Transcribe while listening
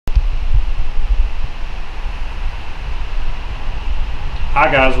Hi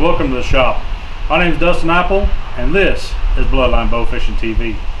guys, welcome to the shop. My name is Dustin Apple and this is Bloodline Bowfishing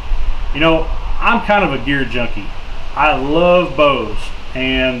TV. You know, I'm kind of a gear junkie. I love bows,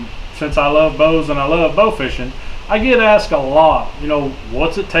 and since I love bows and I love bow fishing, I get asked a lot, you know,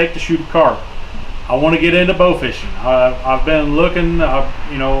 what's it take to shoot a carp? I want to get into bow fishing. I've been looking,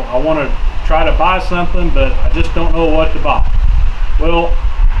 I want to try to buy something, but I just don't know what to buy. Well,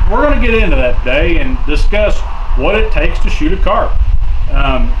 we're going to get into that today and discuss what it takes to shoot a carp.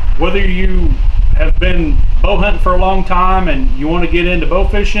 Whether you have been bow hunting for a long time and you want to get into bow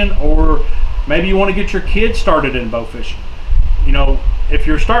fishing, or maybe you want to get your kids started in bow fishing. You know, if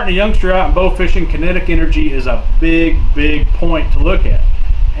you're starting a youngster out in bow fishing, kinetic energy is a big point to look at.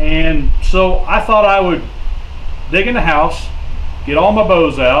 And so I thought I would dig in the house, get all my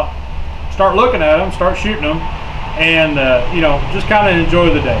bows out, start looking at them, start shooting them, and just kind of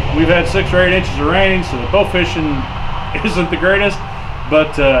enjoy the day. We've had 6 or 8 inches of rain, so the bow fishing isn't the greatest, but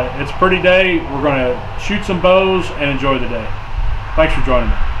it's a pretty day. We're going to shoot some bows and enjoy the day. Thanks for joining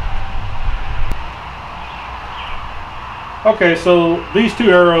me. Okay, so these 2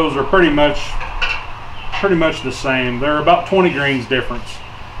 arrows are pretty much the same. They're about 20 grains difference.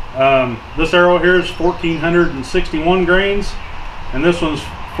 This arrow here is 1461 grains, and this one's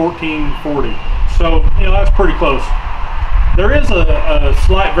 1440. So, you know, that's pretty close. There is a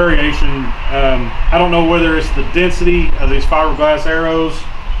slight variation. I don't know whether it's the density of these fiberglass arrows.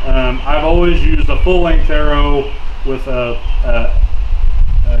 I've always used a full-length arrow with a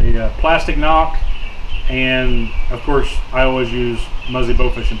plastic knock, and of course I always use Muzzy bow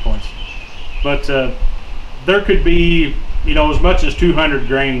fishing points. But there could be, you know, as much as 200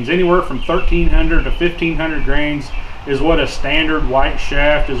 grains. Anywhere from 1,300 to 1,500 grains is what a standard white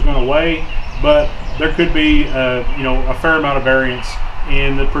shaft is going to weigh. But there could be a fair amount of variance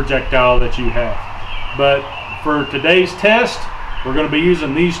in the projectile that you have. But for today's test, we're going to be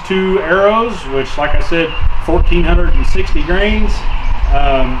using these 2 arrows, which, like I said, 1,460 grains.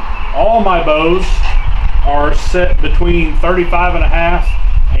 All my bows are set between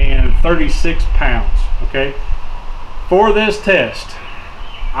 35.5 and 36 pounds. Okay, for this test,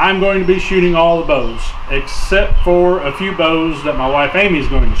 I'm going to be shooting all the bows except for a few bows that my wife Amy is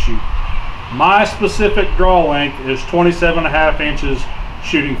going to shoot. My specific draw length is 27.5 inches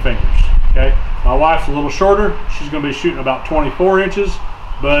shooting fingers. Okay, my wife's a little shorter. She's going to be shooting about 24 inches,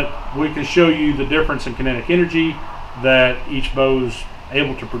 but we can show you the difference in kinetic energy that each bow's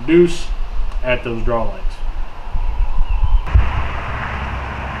able to produce at those draw lengths.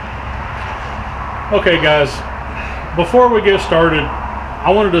 Okay guys, before we get started,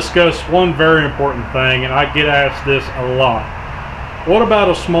 I want to discuss one very important thing, and I get asked this a lot. What about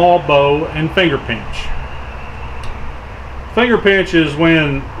a small bow and finger pinch? Finger pinch is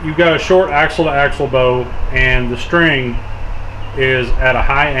when you've got a short axle to axle bow and the string is at a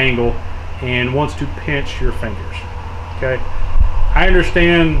high angle and wants to pinch your fingers. Okay, I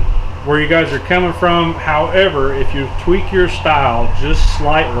understand where you guys are coming from. However, if you tweak your style just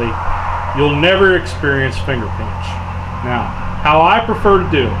slightly, you'll never experience finger pinch. Now, how I prefer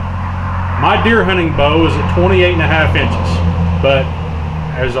to do it, my deer hunting bow is at 28.5 inches. But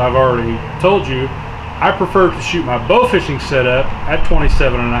as I've already told you, I prefer to shoot my bow fishing setup at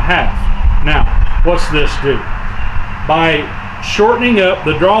 27.5. Now, what's this do? By shortening up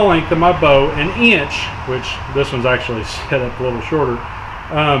the draw length of my bow an inch, which this one's actually set up a little shorter,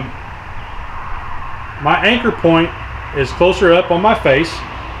 my anchor point is closer up on my face,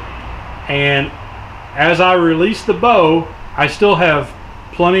 and as I release the bow, I still have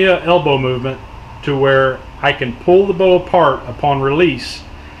plenty of elbow movement to where I can pull the bow apart upon release,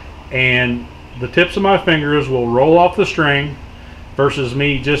 and the tips of my fingers will roll off the string versus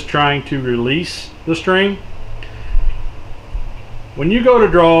me just trying to release the string. When you go to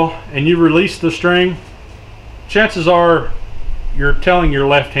draw and you release the string, chances are you're telling your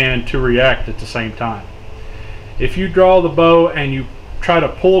left hand to react at the same time. If you draw the bow and you try to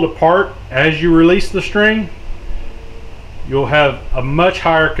pull it apart as you release the string, you'll have a much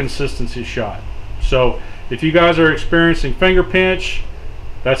higher consistency shot. So if you guys are experiencing finger pinch,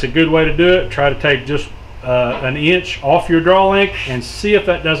 that's a good way to do it. Try to take just an inch off your draw length and see if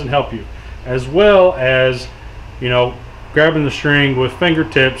that doesn't help you, as well as, you know, grabbing the string with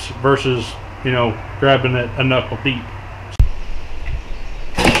fingertips versus, you know, grabbing it a knuckle deep.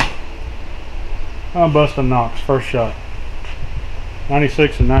 I'm busting knocks, first shot.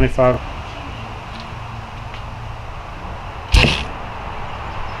 96 and 95.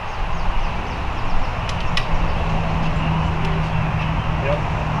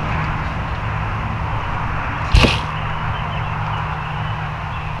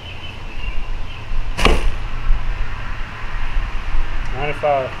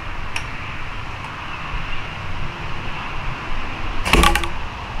 105.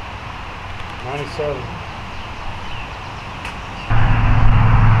 $97.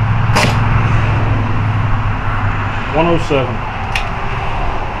 $107.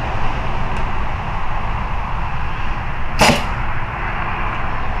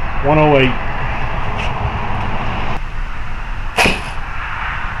 $108.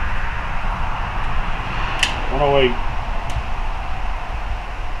 $108.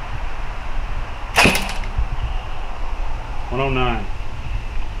 $109.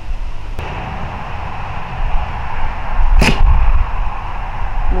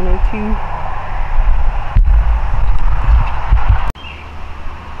 $102.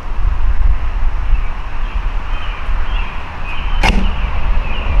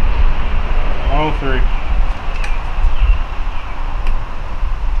 $103.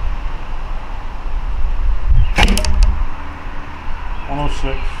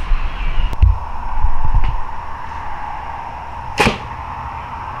 $106.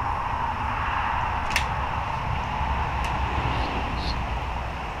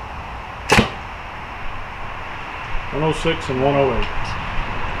 $106 and $108.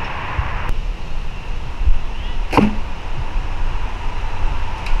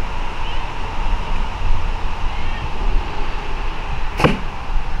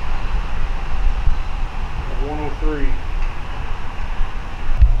 $103.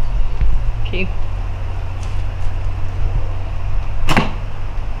 Okay.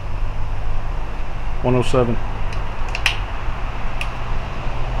 $107.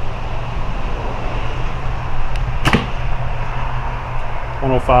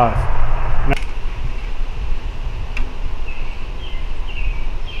 $105.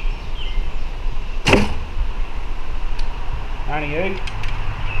 $98.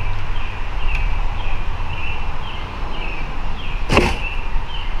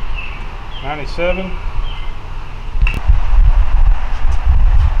 $97.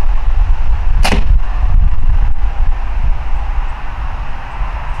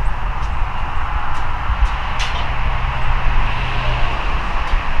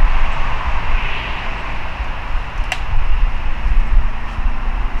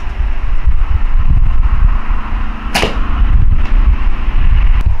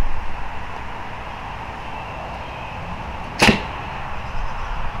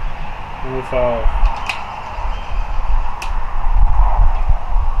 $105.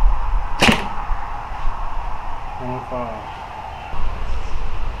 $105.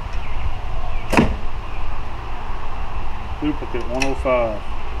 Duplicate $105.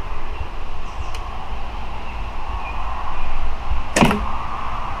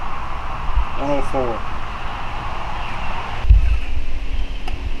 $104.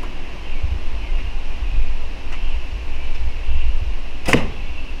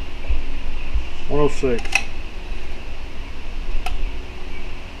 $106.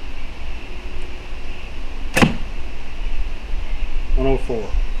 $104.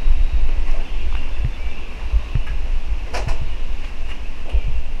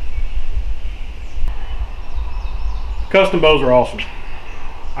 Custom bows are awesome.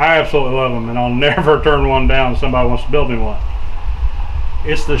 I absolutely love them, and I'll never turn one down if somebody wants to build me one.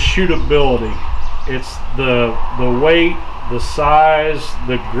 It's the shootability. It's the weight, the size,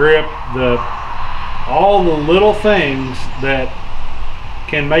 the grip, all the little things that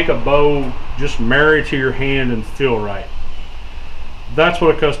can make a bow just marry to your hand and feel right. That's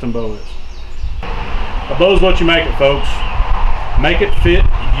what a custom bow is. A bow is what you make it, folks. Make it fit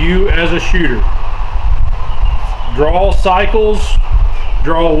you as a shooter. Draw cycles,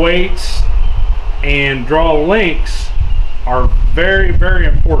 draw weights, and draw lengths are very, very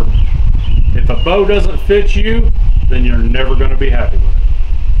important. If a bow doesn't fit you, then you're never going to be happy with it.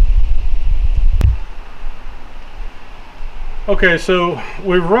 Okay, so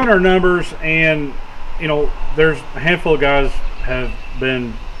we've run our numbers, and you know, there's a handful of guys have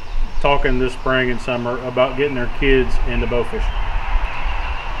been talking this spring and summer about getting their kids into bow fishing.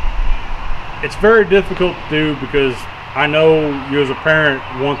 It's very difficult to do because I know you as a parent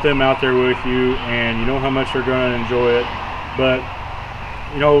want them out there with you, and you know how much they're going to enjoy it. But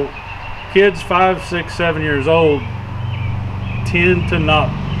you know, kids 5, 6, 7 years old tend to not,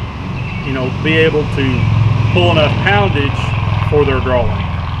 you know, be able to pull enough poundage for their draw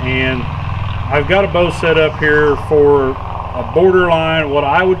length. And I've got a bow set up here for a borderline, what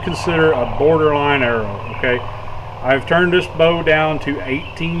I would consider a borderline arrow. Okay, I've turned this bow down to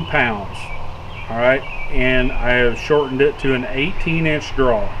 18 pounds. All right, and I have shortened it to an 18-inch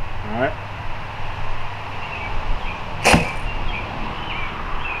draw. All right,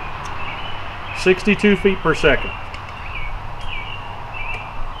 .62 feet per second.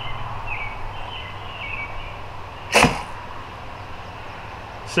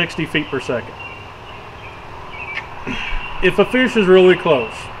 60 feet per second. If a fish is really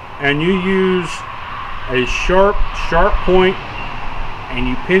close and you use a sharp point and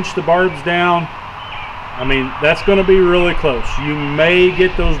you pinch the barbs down, I mean, that's going to be really close. You may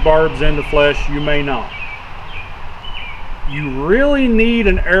get those barbs into flesh, you may not. You really need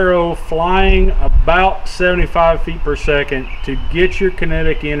an arrow flying about 75 feet per second to get your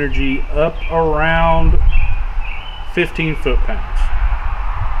kinetic energy up around 15 foot-pounds.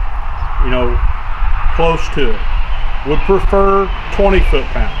 You know, close to it. Would prefer 20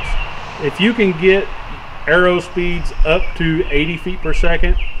 foot-pounds. If you can get arrow speeds up to 80 feet per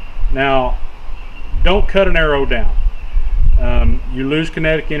second, now don't cut an arrow down. You lose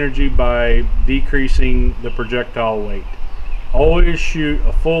kinetic energy by decreasing the projectile weight. Always shoot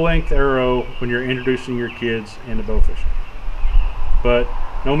a full-length arrow when you're introducing your kids into bow fishing. But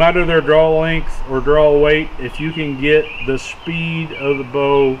no matter their draw length or draw weight, if you can get the speed of the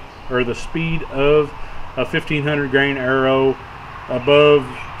bow, or the speed of a 1500 grain arrow above,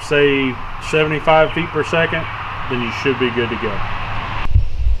 say, 75 feet per second, then you should be good to go.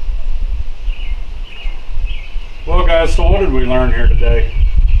 Well guys, so what did we learn here today?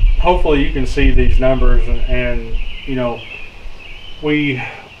 Hopefully you can see these numbers, and you know, we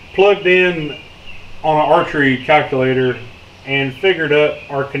plugged in on an archery calculator and figured up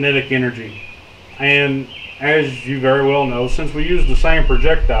our kinetic energy. And as you very well know, since we used the same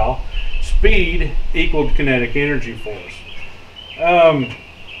projectile, speed equaled kinetic energy for us.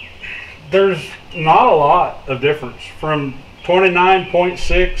 There's not a lot of difference from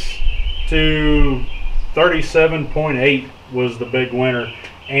 29.6 to 37.8 was the big winner,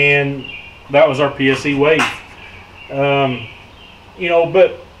 and that was our PSE wave. You know,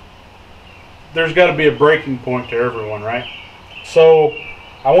 but there's got to be a breaking point to everyone, right? So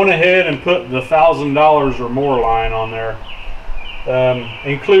I went ahead and put the $1,000 or more line on there,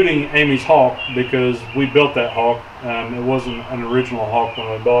 including Amy's hawk, because we built that hawk. It wasn't an original hawk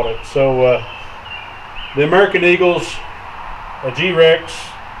when we bought it. So the American Eagles, a G-Rex,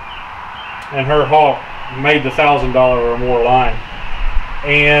 and her hawk made the $1,000 or more line.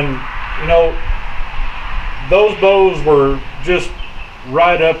 And you know, those bows were just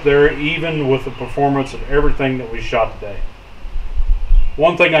right up there, even with the performance of everything that we shot today.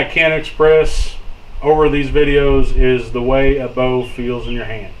 One thing I can't express over these videos is the way a bow feels in your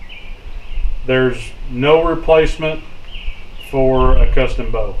hand. There's no replacement for a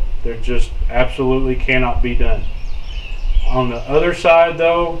custom bow. There just absolutely cannot be done. On the other side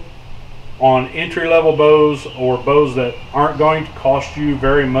though, on entry-level bows or bows that aren't going to cost you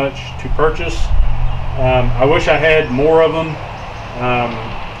very much to purchase, I wish I had more of them.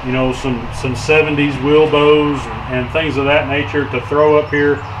 You know, some 70s wheel bows and things of that nature to throw up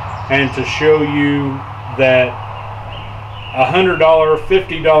here and to show you that $100,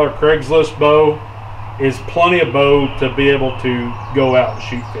 $50 Craigslist bow is plenty of bow to be able to go out and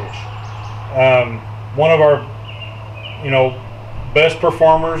shoot fish. One of our, you know, best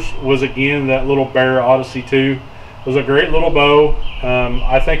performers was again that little Bear Odyssey 2. It was a great little bow.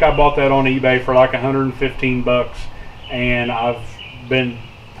 I think I bought that on eBay for like 115 bucks, and I've been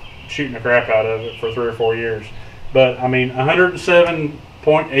shooting the crap out of it for 3 or 4 years. But I mean,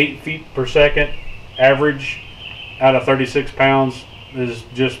 107.8 feet per second average out of 36 pounds is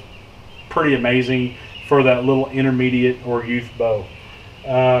just pretty amazing for that little intermediate or youth bow.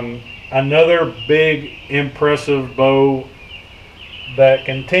 Another big impressive bow that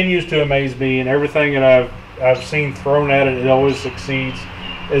continues to amaze me, and everything that I've seen thrown at it, it always succeeds,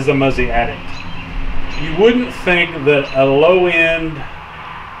 is the Muzzy Addict. You wouldn't think that a low-end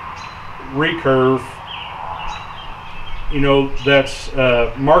recurve, you know, that's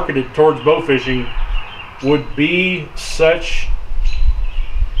marketed towards bow fishing would be such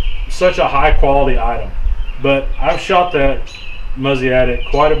a high quality item. But I've shot that Muzzy Addict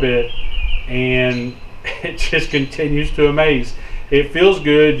quite a bit, and it just continues to amaze. It feels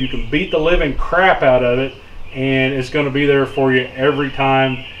good. You can beat the living crap out of it, and it's going to be there for you every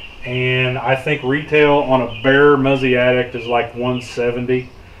time. And I think retail on a Bear Muzzy Addict is like $170.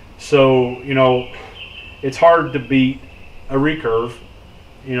 So, you know, it's hard to beat a recurve,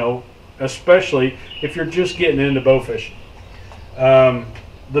 you know, especially if you're just getting into bow fishing. The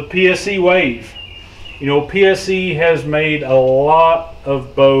PSE wave, you know, PSE has made a lot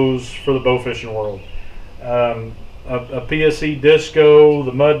of bows for the bow fishing world. A PSE Disco,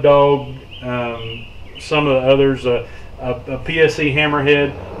 the Mud Dog, some of the others, a PSE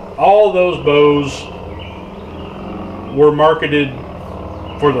Hammerhead. All those bows were marketed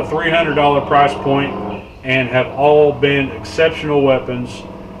for the $300 price point and have all been exceptional weapons.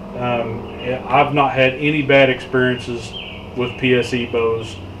 I've not had any bad experiences with PSE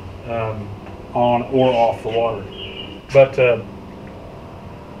bows on or off the water. But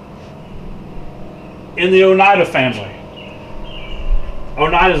in the Oneida family,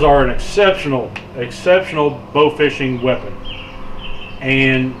 Oneidas are an exceptional bow fishing weapon,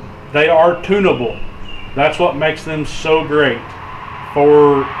 and they are tunable. That's what makes them so great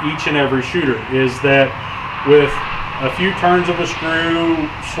for each and every shooter, is that with a few turns of a screw,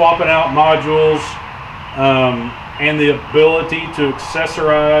 swapping out modules, and the ability to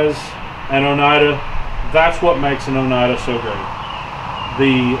accessorize an Oneida, that's what makes an Oneida so great.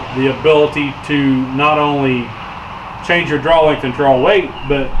 The ability to not only change your draw length and draw weight,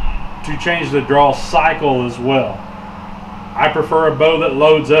 but to change the draw cycle as well. I prefer a bow that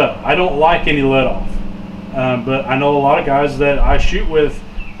loads up. I don't like any let off, but I know a lot of guys that I shoot with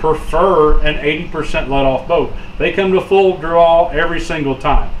prefer an 80% let off bow. They come to full draw every single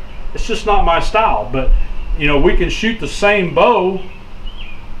time. It's just not my style, but you know, we can shoot the same bow,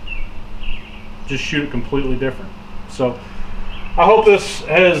 just shoot it completely different. So I hope this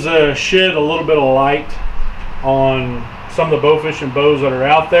has shed a little bit of light on some of the bow fishing bows that are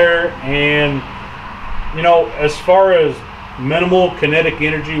out there. And you know, as far as minimal kinetic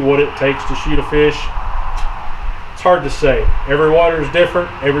energy, what it takes to shoot a fish, it's hard to say. Every water is different,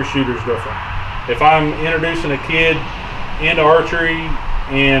 every shooter is different. If I'm introducing a kid into archery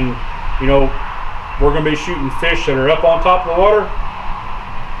and you know, we're going to be shooting fish that are up on top of the water,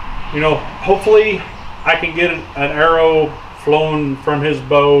 you know, hopefully I can get an arrow flowing from his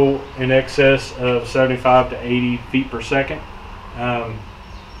bow in excess of 75 to 80 feet per second.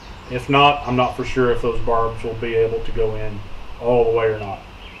 If not, I'm not for sure if those barbs will be able to go in all the way or not.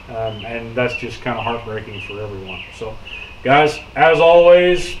 And that's just kind of heartbreaking for everyone. So guys, as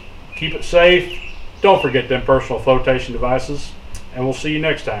always, keep it safe. Don't forget them personal flotation devices, and we'll see you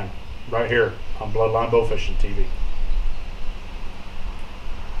next time right here on Bloodline Bowfishing TV.